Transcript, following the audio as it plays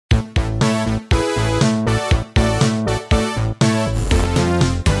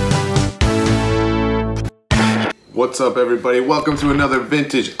What's up, everybody? Welcome to another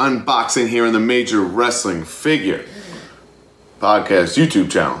vintage unboxing here in the Major Wrestling Figure Podcast YouTube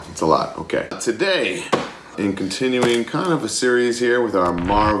channel. It's a lot, okay. Today, in continuing kind of a series here with our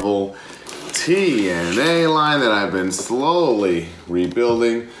Marvel TNA line that I've been slowly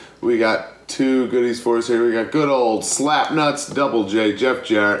rebuilding, we got two goodies for us here. We got good old Slapnuts Double J Jeff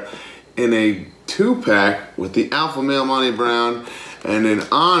Jarret in a 2-pack with the alpha male Monty Brown, and in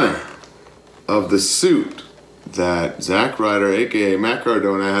honor of the suit that Zack Ryder, aka Matt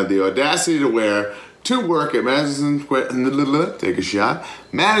Cardona, had the audacity to wear to work at Madison Square, take a shot,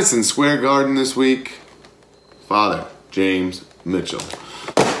 Madison Square Garden this week, Father James Mitchell.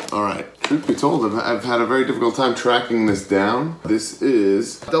 All right, truth be told, I've had a very difficult time tracking this down. This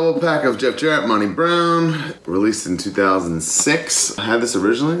is a double pack of Jeff Jarret, Monty Brown, released in 2006. I had this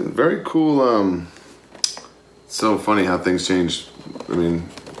originally, very cool. So funny how things changed. I mean,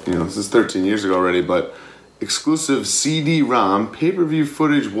 you know, this is 13 years ago already, but exclusive CD ROM, pay-per-view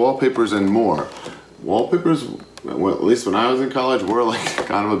footage, wallpapers, and more. Wallpapers, well, at least when I was in college, were like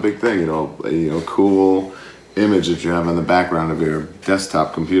kind of a big thing. You know, cool image that you have in the background of your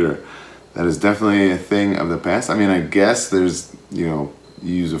desktop computer. That is definitely a thing of the past. I mean, I guess there's, you know,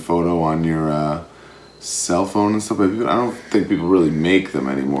 you use a photo on your cell phone and stuff, but I don't think people really make them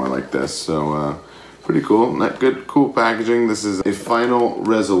anymore like this. So pretty cool. Good, cool packaging. This is a final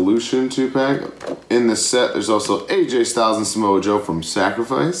resolution 2-pack. In the set, there's also AJ Styles and Samoa Joe from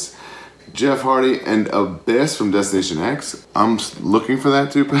Sacrifice, Jeff Hardy and Abyss from Destination X. I'm looking for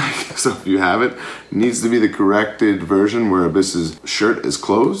that 2-pack, so if you have it, it needs to be the corrected version where Abyss's shirt is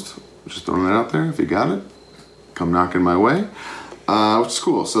closed. Just throwing that out there. If you got it, come knocking my way. Which is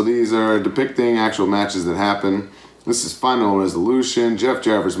cool. So these are depicting actual matches that happen. This is final resolution. Jeff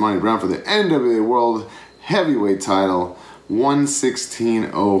Jarret vs. Monty Brown for the NWA World Heavyweight title,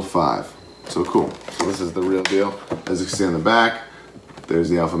 1/16/05. So cool. So this is the real deal. As you can see on the back, there's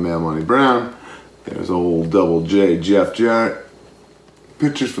the alpha male Monty Brown. There's old Double J Jeff Jarret.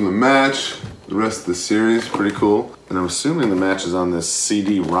 Pictures from the match. The rest of the series, pretty cool. And I'm assuming the match is on this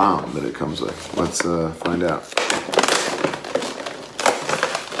CD ROM that it comes with. Let's find out.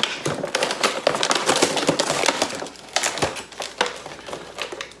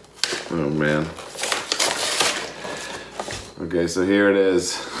 Oh man. Okay, so here it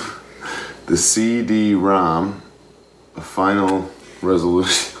is. The CD ROM, a final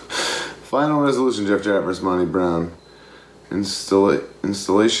resolution. Final resolution, Jeff Jarret vs. Monty Brown.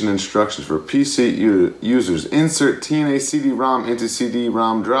 Installation instructions for PC users. Insert TNA CD ROM into CD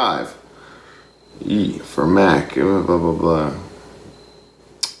ROM drive. E for Mac, blah, blah, blah.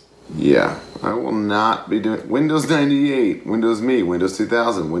 Yeah, I will not be doing Windows 98, Windows Me, Windows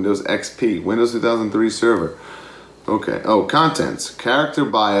 2000, Windows XP, Windows 2003 server. Okay, oh, contents, character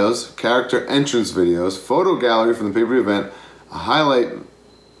bios, character entrance videos, photo gallery from the pay-per-view event,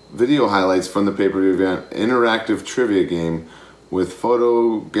 video highlights from the pay-per-view event, interactive trivia game with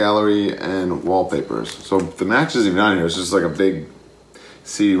photo gallery and wallpapers. So the match isn't even on here, it's just like a big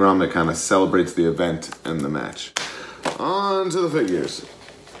CD-ROM that kind of celebrates the event and the match. On to the figures.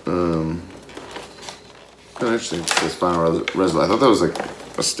 Kind of interesting, this final resolution. I thought that was like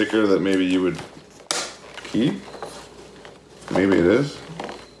a sticker that maybe you would keep. Maybe it is.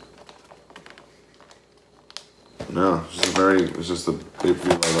 No, it's just a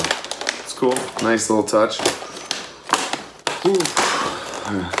pay-per-view logo. It's cool, nice little touch. Whew.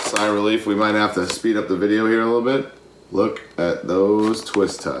 Sigh of relief, we might have to speed up the video here a little bit. Look at those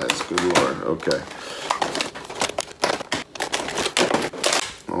twist ties, good lord, okay.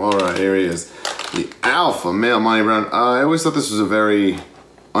 Alright, here he is. The alpha male Monty Brown. I always thought this was a very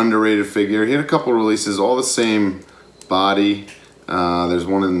underrated figure. He had a couple releases, all the same body. There's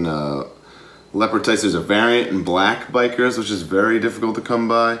one in leopard tights. There's a variant in black bikers, which is very difficult to come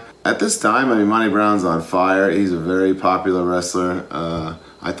by. At this time, I mean, Monty Brown's on fire. He's a very popular wrestler.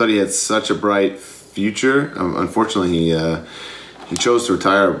 I thought he had such a bright future. Unfortunately, he chose to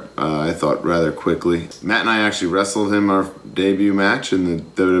retire, I thought, rather quickly. Matt and I actually wrestled him our debut match in the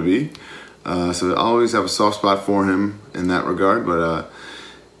WWE. So I always have a soft spot for him in that regard, but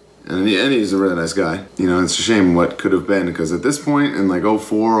and he's a really nice guy. You know, it's a shame what could have been, because at this point in like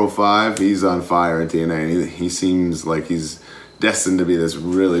 04, 05, he's on fire in TNA. He seems like he's destined to be this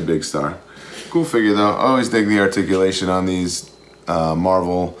really big star. Cool figure though. I always dig the articulation on these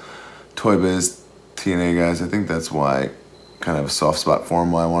Marvel Toybiz TNA guys. I think that's why kind of a soft spot for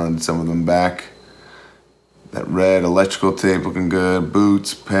him, why I wanted some of them back. That red electrical tape looking good,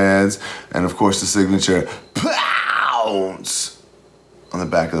 boots, pads, and of course the signature pounds on the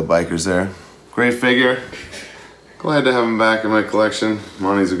back of the bikers there. Great figure. Glad to have him back in my collection.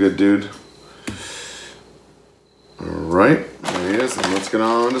 Monty's a good dude. right, there he is. And let's get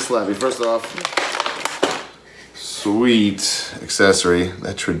on to Slappy. First off, sweet accessory.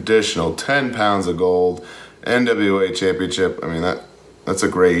 That traditional 10 pounds of gold NWA championship. I mean, that's a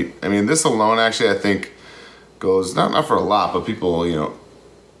great. I mean, this alone actually I think goes not for a lot, but people, you know,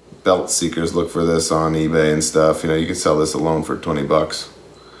 belt seekers look for this on eBay and stuff. You know, you can sell this alone for 20 bucks.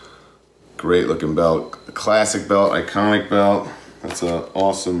 Great looking belt, a classic belt, iconic belt. That's an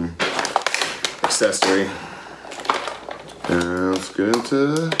awesome accessory. And let's get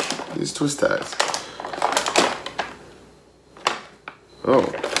into these twist ties. Oh,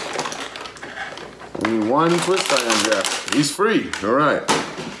 only one twist tie on Jeff. He's free. All right,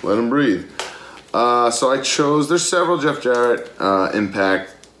 let him breathe. So I chose, there's several Jeff Jarret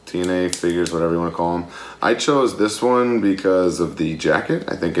Impact, TNA figures, whatever you want to call them. I chose this one because of the jacket.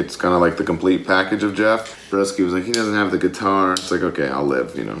 I think it's kind of like the complete package of Jeff. Bresky was like, he doesn't have the guitar. It's like, okay, I'll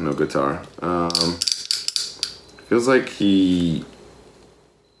live, you know, no guitar. Feels like he,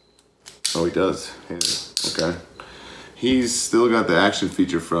 oh, he does. Okay. He's still got the action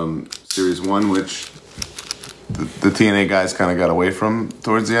feature from Series 1, which the TNA guys kind of got away from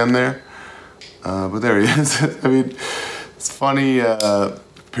towards the end there. But there he is. I mean, it's funny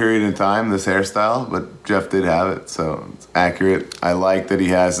period in time, this hairstyle, but Jeff did have it, so it's accurate. I like that he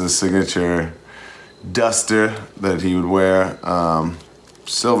has a signature duster that he would wear.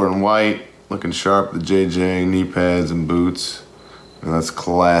 Silver and white, looking sharp, the JJ, knee pads and boots. And that's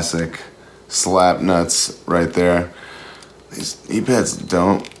classic slap nuts right there. These knee pads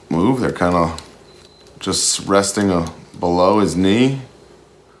don't move. They're kind of just resting below his knee.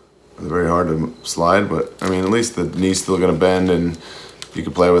 They're very hard to slide, but I mean, at least the knee's still gonna bend and you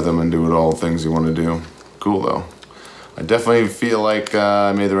can play with them and do all the things you want to do. Cool though. I definitely feel like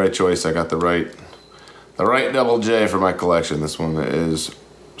I made the right choice. I got the right double J for my collection. This one is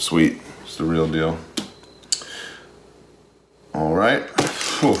sweet. It's the real deal. All right.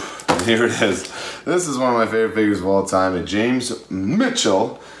 Whew. Here it is. This is one of my favorite figures of all time, a James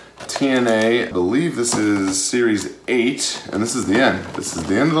Mitchell TNA. I believe this is Series 8, and this is the end. This is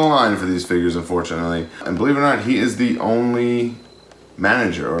the end of the line for these figures, unfortunately. And believe it or not, he is the only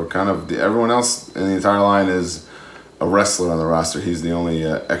manager, or kind of everyone else in the entire line is a wrestler on the roster. He's the only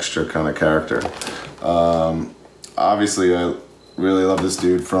extra kind of character. Obviously, I really love this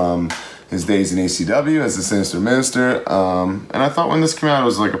dude from his days in ACW as the Sinister Minister. And I thought when this came out, it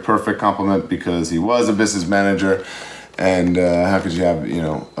was like a perfect compliment because he was Abyss's manager. And how could you have, you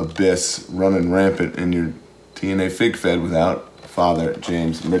know, Abyss running rampant in your TNA Fig Fed without Father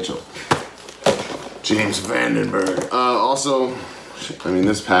James Mitchell? James Vandenberg. Also, I mean,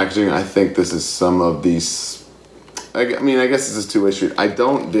 this packaging, I think this is some of these, I mean, I guess this is two-way street. I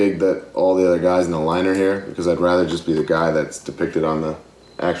don't dig that all the other guys in the line are here because I'd rather just be the guy that's depicted on the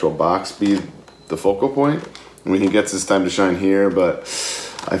actual box be the focal point. I mean, he gets his time to shine here, but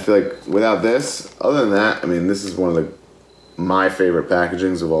I feel like without this, other than that, I mean, this is one of my favorite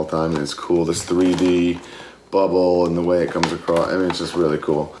packagings of all time, and it's cool. This 3D bubble and the way it comes across, I mean, it's just really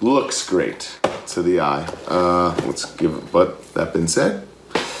cool. Looks great to the eye. Let's give it, but that being said,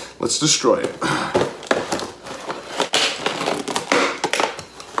 let's destroy it.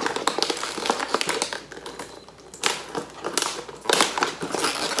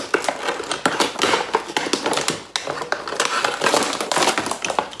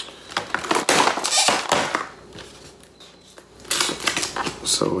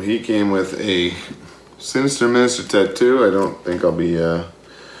 So he came with a Sinister Minister tattoo. I don't think I'll be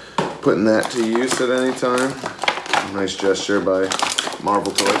putting that to use at any time. Nice gesture by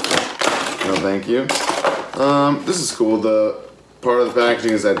Marvel Toys. No, thank you. This is cool. The part of the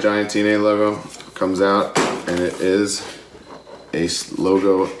packaging is that giant TNA logo comes out, and it is a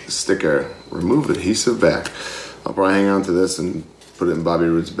logo sticker. Remove adhesive back. I'll probably hang on to this and put it in Bobby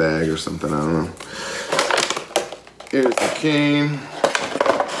Roode's bag or something. I don't know. Here's the cane.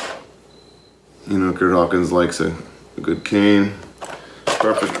 You know, Kurt Hawkins likes a good cane.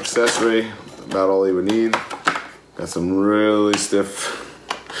 Perfect accessory, about all he would need. Got some really stiff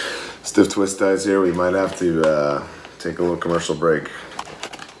twist ties here. We might have to take a little commercial break.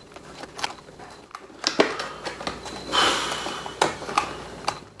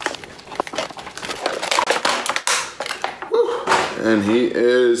 Woo. And he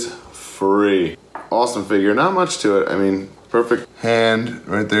is free. Awesome figure, not much to it. I mean, perfect hand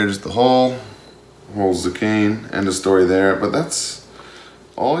right there, just the hole. Holds the cane, end of story there. But that's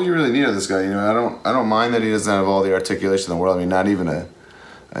all you really need of this guy. You know, I don't mind that he doesn't have all the articulation in the world. I mean, not even a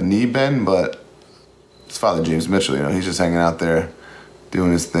knee bend, but it's Father James Mitchell. You know, he's just hanging out there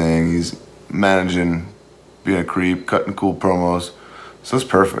doing his thing. He's managing, being a creep, cutting cool promos. So it's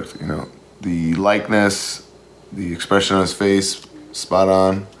perfect. You know, the likeness The expression on his face, spot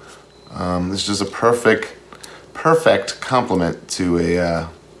on. This is just a perfect complement to a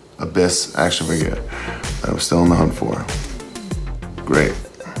Abyss action figure that I'm still in the hunt for. Great.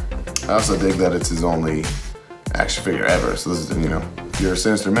 I also dig that it's his only action figure ever. So this is, you know, if you're a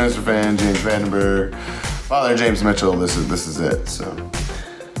Sinister Minister fan, James Vandenberg, Father James Mitchell, this is it. So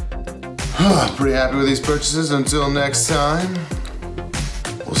pretty happy with these purchases. Until next time,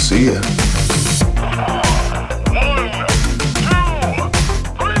 we'll see ya.